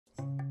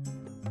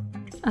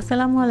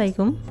আসসালামু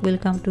আলাইকুম,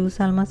 welcome to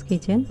Salma's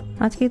kitchen.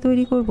 আজকে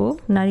তৈরি করব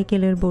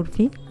নারিকেলের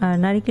বরফি। আর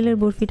নারিকেলের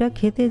বরফিটা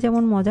খেতে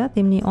যেমন মজা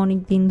তেমনি অনেক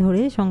দিন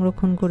ধরে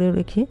সংরক্ষণ করে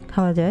রেখে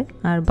খাওয়া যায়,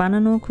 আর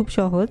বানানো খুব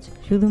সহজ।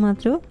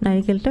 শুধুমাত্র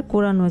নারিকেলটা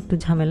কোরানো একটু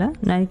ঝামেলা।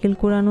 নারিকেল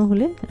কোরানো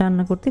হলে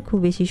রান্না করতে খুব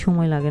বেশি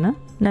সময় লাগে না।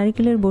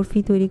 নারিকেলের বরফি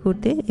তৈরি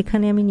করতে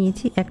এখানে আমি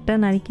নিয়েছি একটা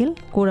নারিকেল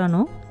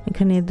কোরানো,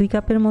 এখানে 2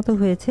 কাপের মতো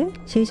হয়েছে।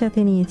 সেই সাথে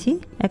নিয়েছি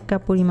 1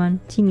 কাপ পরিমাণ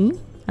চিনি,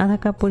 আধা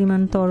কাপ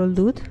পরিমাণ তরল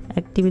দুধ,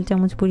 1 টেবিল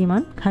চামচ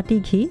পরিমাণ খাঁটি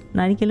ঘি।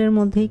 নারিকেলের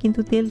মধ্যেই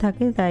কিন্তু তেল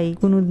থাকে, তাই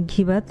কোনো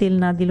ঘি বা তেল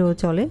না দিলেও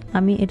চলে।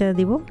 আমি এটা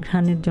দিব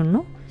ঘ্রাণের জন্য।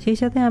 সেই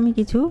সাথে আমি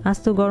কিছু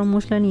আস্ত গরম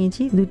মশলা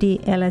নিয়েছি, 2টি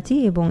এলাচি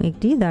এবং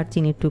 1টি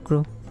দারচিনির টুকরো।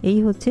 এই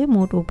হচ্ছে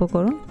মোট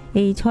উপকরণ।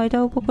 এই 6টা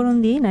উপকরণ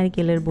দিয়ে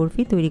নারিকেলের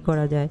বরফি তৈরি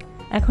করা যায়।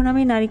 এখন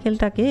আমি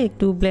নারিকেলটাকে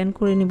একটু ব্লেন্ড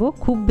করে নিব।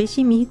 খুব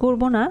বেশি মিহি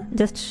করব না,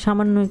 জাস্ট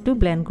সামান্য একটু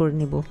ব্লেন্ড করে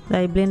নিব।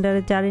 তাই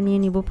ব্লেন্ডারের জারে নিয়ে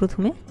নিব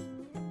প্রথমে।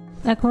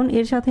 এখন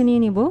এর সাথে নিয়ে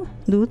নিব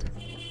দুধ।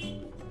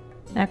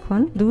 এখন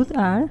দুধ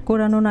আর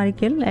কোরানো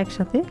নারকেল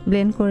একসাথে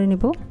ব্লেন্ড করে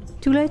নিব।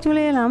 চুলায়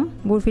চলে এলাম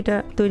বরফিটা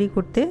তৈরি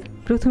করতে।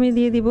 প্রথমে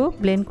দিয়ে দিব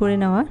ব্লেন্ড করে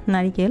নেওয়া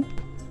নারকেল,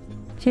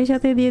 সেই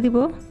সাথে দিয়ে দিব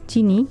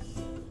চিনি,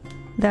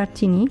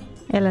 দারচিনি,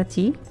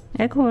 এলাচি।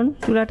 এখন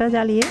চুলাটা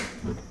জ্বালিয়ে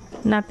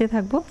নাড়তে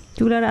থাকবো।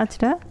 চুলার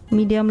আঁচটা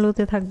মিডিয়াম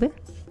লোতে থাকবে।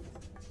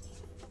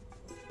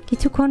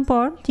 কিছুক্ষণ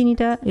পর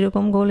চিনিটা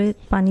এরকম গলে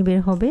পানি বের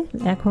হবে।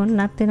 এখন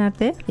নাড়তে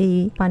নাড়তে এই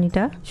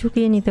পানিটা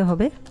শুকিয়ে নিতে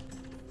হবে।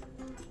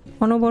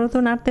 অনবরত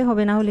নাড়তে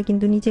হবে, না হলে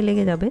কিন্তু নিচে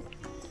লেগে যাবে।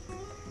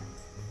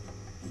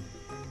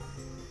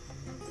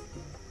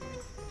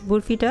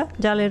 বরফিটা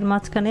জালের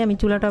মাঝখানে আমি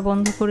চুলাটা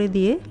বন্ধ করে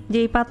দিয়ে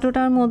যেই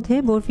পাত্রটার মধ্যে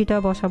বরফিটা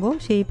বসাবো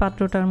সেই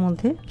পাত্রটার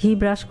মধ্যে ঘি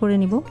ব্রাশ করে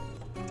নিব।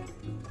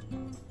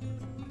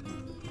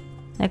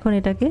 এখন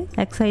এটাকে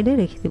এক সাইডে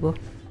রেখে দিব।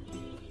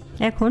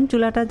 এখন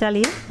চুলাটা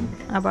জ্বালিয়ে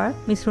আবার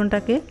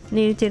মিশ্রণটাকে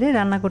নেড়েচেড়ে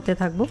রান্না করতে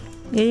থাকবো।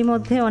 এরই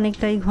মধ্যে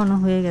অনেকটাই ঘন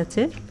হয়ে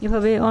গেছে।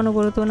 এভাবে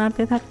অনবরত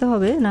নাড়তে থাকতে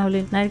হবে, না হলে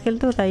নারকেল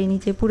তো তাই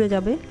নিচে পুড়ে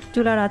যাবে।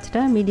 চুলার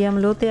আঁচটা মিডিয়াম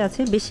লোতে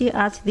আছে, বেশি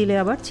আঁচ দিলে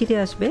আবার ছিটে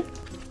আসবে।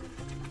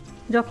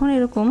 যখন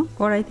এরকম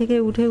কড়াই থেকে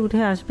উঠে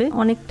উঠে আসবে,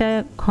 অনেকটা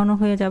ঘন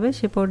হয়ে যাবে,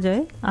 সে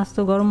পর্যায়ে আস্ত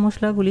গরম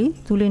মশলাগুলি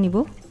তুলে নিব।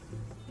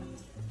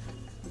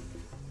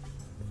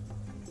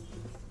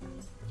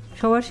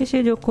 সবার শেষে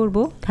যোগ করব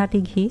খাঁটি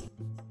ঘি।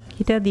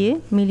 ঘিটা দিয়ে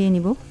মিলিয়ে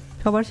নিব।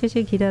 সবার শেষে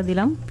ঘিটা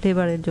দিলাম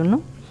ফ্লেভারের জন্য।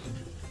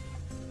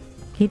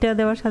 ঘিটা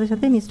দেওয়ার সাথে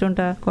সাথে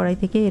মিশ্রণটা কড়াই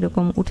থেকে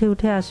এরকম উঠে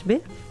উঠে আসবে।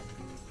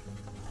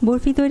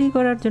 বরফি তৈরি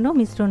করার জন্য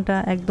মিশ্রণটা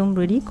একদম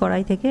রেডি,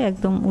 কড়াই থেকে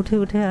একদম উঠে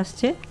উঠে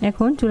আসছে।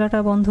 এখন চুলাটা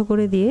বন্ধ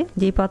করে দিয়ে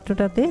যে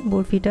পাত্রটাতে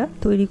বরফিটা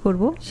তৈরি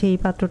করব সেই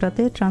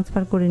পাত্রটাতে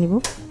ট্রান্সফার করে নিব।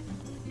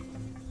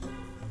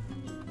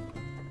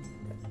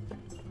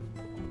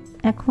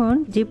 এখন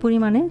যে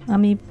পরিমাণে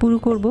আমি পুরো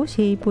করব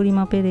সেই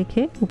পরিমাপে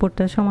রেখে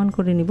উপরটা সমান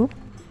করে নিব।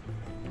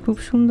 খুব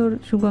সুন্দর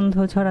সুগন্ধ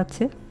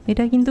ছড়াচ্ছে।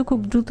 এটা কিন্তু খুব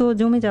দ্রুত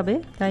জমে যাবে,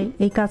 তাই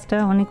এই কাজটা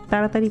অনেক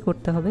তাড়াতাড়ি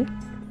করতে হবে।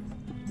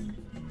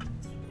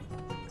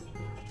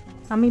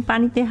 আমি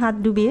পানিতে হাত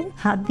ডুবিয়ে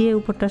হাত দিয়ে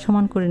উপরটা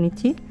সমান করে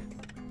নিচ্ছি।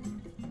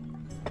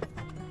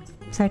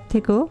 সাইড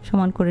থেকেও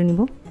সমান করে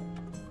নিব।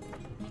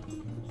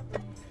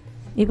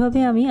 এভাবে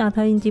আমি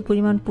আধা ইঞ্চি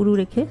পরিমাণ পুরু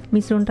রেখে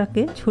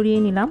মিশ্রণটাকে ছড়িয়ে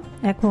নিলাম।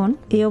 এখন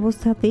এই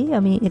অবস্থাতেই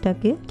আমি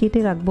এটাকে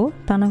কেটে রাখবো,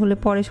 তা না হলে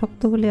পরে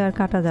শক্ত হলে আর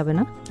কাটা যাবে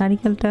না।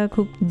 নারিকেলটা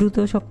খুব দ্রুত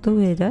শক্ত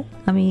হয়ে যায়।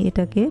 আমি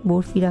এটাকে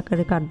বরফির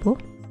আকারে কাটবো।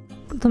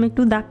 প্রথমে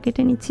একটু দাগ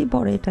কেটে নিচ্ছি,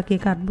 পরে এটাকে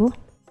কাটবো।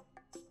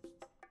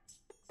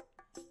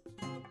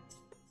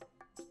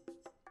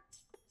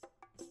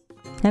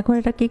 এখন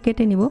এটাকে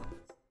কেটে নিব।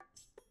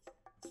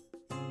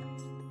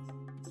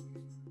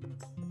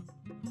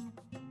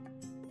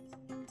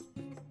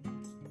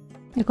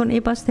 এখন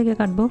এই পাশ থেকে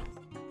কাটবো।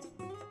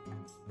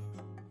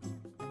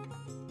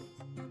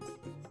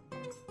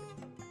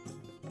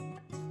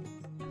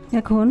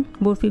 এখন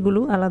বরফিগুলো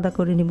আলাদা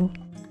করে নিব।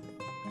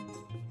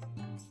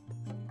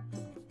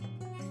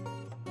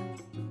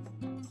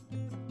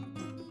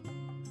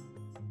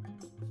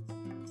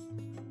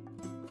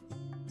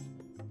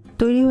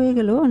 তৈরি হয়ে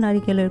গেল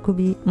নারিকেলের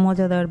খুবই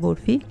মজাদার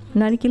বরফি।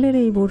 নারিকেলের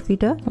এই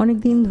বরফিটা অনেক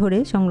দিন ধরে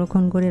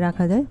সংরক্ষণ করে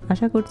রাখা যায়।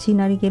 আশা করছি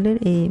নারিকেলের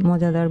এই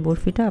মজাদার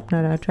বরফিটা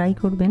আপনারা ট্রাই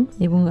করবেন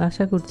এবং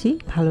আশা করছি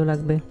ভালো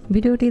লাগবে।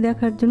 ভিডিওটি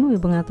দেখার জন্য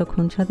এবং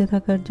এতক্ষণ সাথে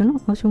থাকার জন্য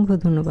অসংখ্য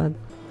ধন্যবাদ।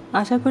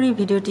 আশা করি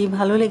ভিডিওটি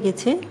ভালো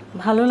লেগেছে।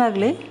 ভালো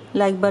লাগলে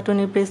লাইক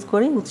বাটনে প্রেস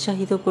করে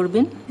উৎসাহিত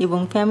করবেন এবং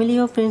ফ্যামিলি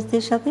ও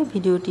ফ্রেন্ডসদের সাথে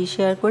ভিডিওটি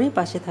শেয়ার করে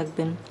পাশে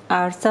থাকবেন।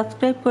 আর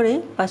সাবস্ক্রাইব করে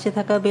পাশে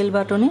থাকা বেল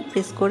বাটনে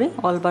প্রেস করে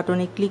অল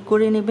বাটনে ক্লিক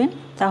করে নেবেন,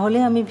 তাহলে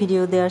আমি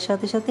ভিডিও দেওয়ার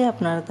সাথে সাথে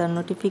আপনারা তার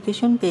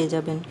নোটিফিকেশন পেয়ে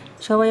যাবেন।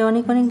 সবাই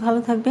অনেক অনেক ভালো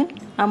থাকবেন।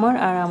 আমার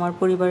আর আমার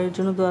পরিবারের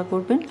জন্য দোয়া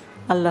করবেন।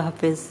 আল্লাহ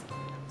হাফেজ।